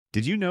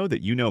Did you know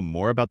that you know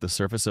more about the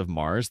surface of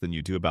Mars than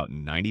you do about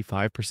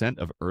 95%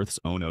 of Earth's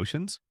own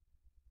oceans?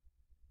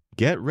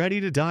 Get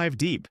ready to dive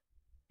deep.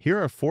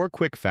 Here are 4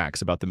 quick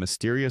facts about the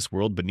mysterious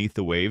world beneath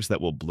the waves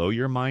that will blow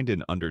your mind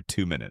in under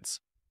 2 minutes.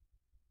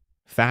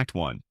 Fact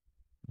 1.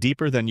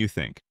 Deeper than you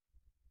think.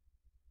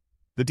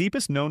 The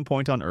deepest known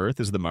point on Earth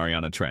is the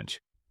Mariana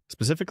Trench,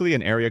 specifically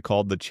an area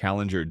called the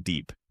Challenger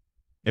Deep.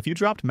 If you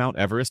dropped Mount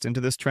Everest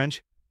into this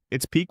trench,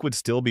 its peak would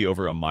still be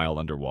over a mile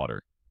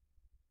underwater.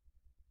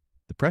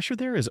 The pressure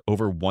there is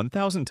over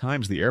 1,000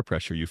 times the air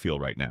pressure you feel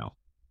right now.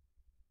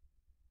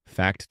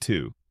 Fact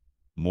 2.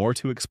 More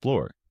to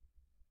explore.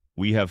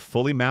 We have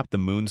fully mapped the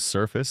Moon's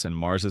surface and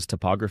Mars's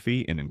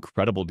topography in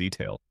incredible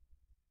detail.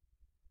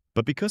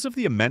 But because of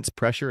the immense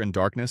pressure and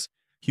darkness,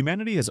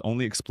 humanity has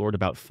only explored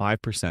about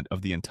 5%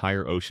 of the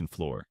entire ocean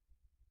floor.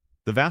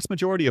 The vast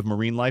majority of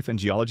marine life and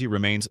geology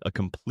remains a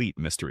complete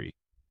mystery.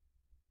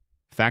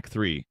 Fact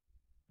 3.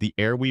 The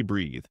air we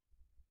breathe.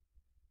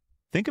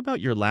 Think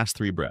about your last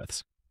 3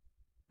 breaths.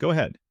 Go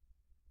ahead.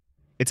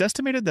 It's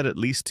estimated that at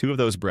least 2 of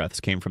those breaths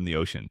came from the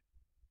ocean.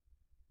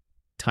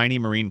 Tiny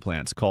marine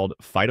plants called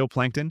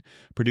phytoplankton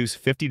produce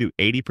 50 to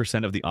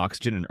 80% of the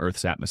oxygen in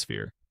Earth's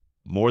atmosphere,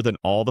 more than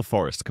all the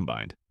forests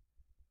combined.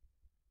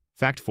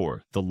 Fact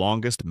 4. The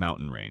longest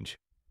mountain range.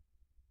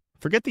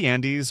 Forget the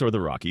Andes or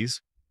the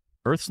Rockies.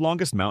 Earth's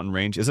longest mountain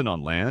range isn't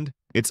on land,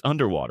 it's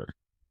underwater.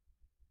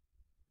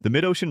 The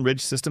mid-ocean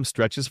ridge system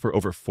stretches for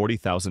over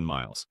 40,000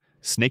 miles,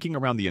 snaking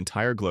around the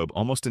entire globe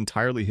almost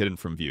entirely hidden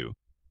from view.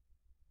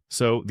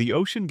 So, the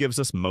ocean gives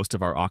us most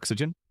of our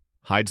oxygen,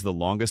 hides the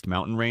longest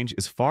mountain range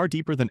is far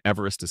deeper than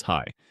Everest is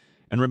high,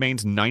 and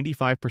remains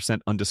 95%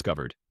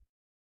 undiscovered.